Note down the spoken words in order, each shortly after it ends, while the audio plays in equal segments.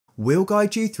we'll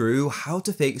guide you through how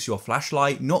to fix your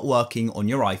flashlight not working on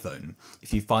your iPhone.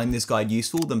 If you find this guide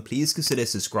useful, then please consider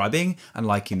subscribing and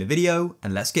liking the video,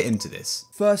 and let's get into this.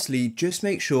 Firstly, just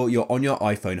make sure you're on your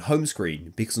iPhone home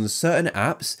screen, because on certain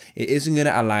apps, it isn't going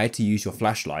to allow you to use your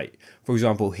flashlight. For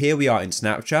example, here we are in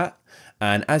Snapchat,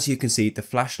 and as you can see, the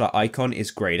flashlight icon is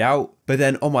grayed out, but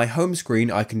then on my home screen,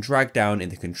 I can drag down in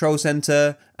the control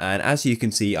center, and as you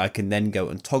can see, I can then go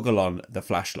and toggle on the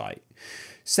flashlight.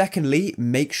 Secondly,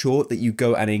 make sure that you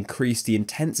go and increase the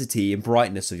intensity and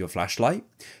brightness of your flashlight.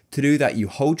 To do that, you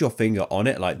hold your finger on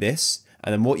it like this,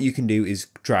 and then what you can do is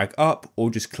drag up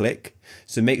or just click.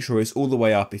 So make sure it's all the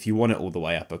way up if you want it all the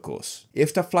way up, of course.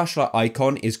 If the flashlight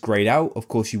icon is grayed out, of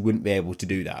course, you wouldn't be able to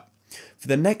do that. For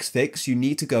the next fix, you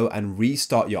need to go and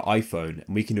restart your iPhone,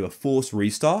 and we can do a force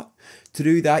restart. To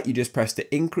do that, you just press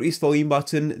the increase volume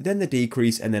button, then the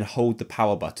decrease, and then hold the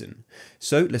power button.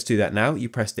 So let's do that now. You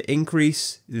press the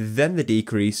increase, then the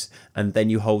decrease, and then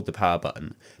you hold the power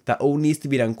button. That all needs to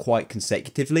be done quite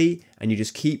consecutively, and you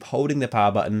just keep holding the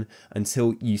power button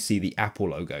until you see the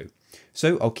Apple logo.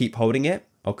 So I'll keep holding it,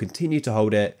 I'll continue to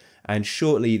hold it, and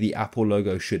shortly the Apple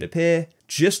logo should appear,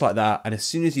 just like that. And as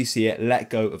soon as you see it, let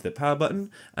go of the power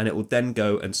button and it will then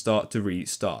go and start to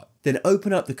restart. Then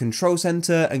open up the control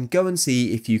center and go and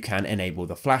see if you can enable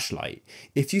the flashlight.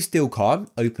 If you still can't,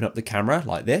 open up the camera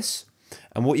like this.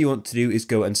 And what you want to do is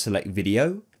go and select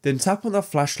video, then tap on the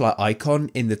flashlight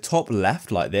icon in the top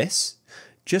left like this.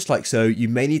 Just like so. You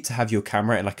may need to have your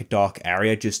camera in like a dark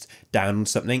area, just down on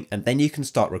something, and then you can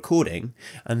start recording,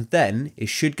 and then it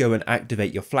should go and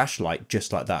activate your flashlight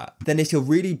just like that. Then if you're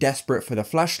really desperate for the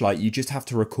flashlight, you just have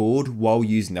to record while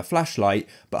using the flashlight,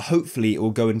 but hopefully it will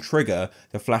go and trigger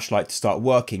the flashlight to start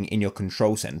working in your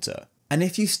control center. And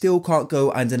if you still can't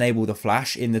go and enable the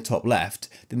flash in the top left,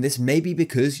 then this may be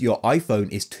because your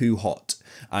iPhone is too hot.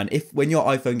 And if when your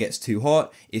iPhone gets too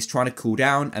hot, it's trying to cool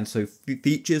down, and so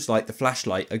features like the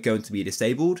flashlight are going to be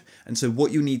disabled. And so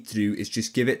what you need to do is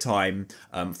just give it time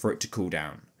for it to cool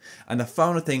down. And the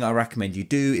final thing I recommend you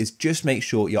do is just make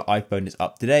sure your iPhone is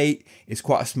up to date. It's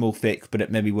quite a small fix, but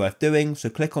it may be worth doing. So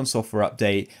click on software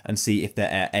update and see if there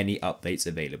are any updates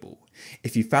available.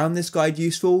 If you found this guide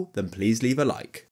useful, then please leave a like.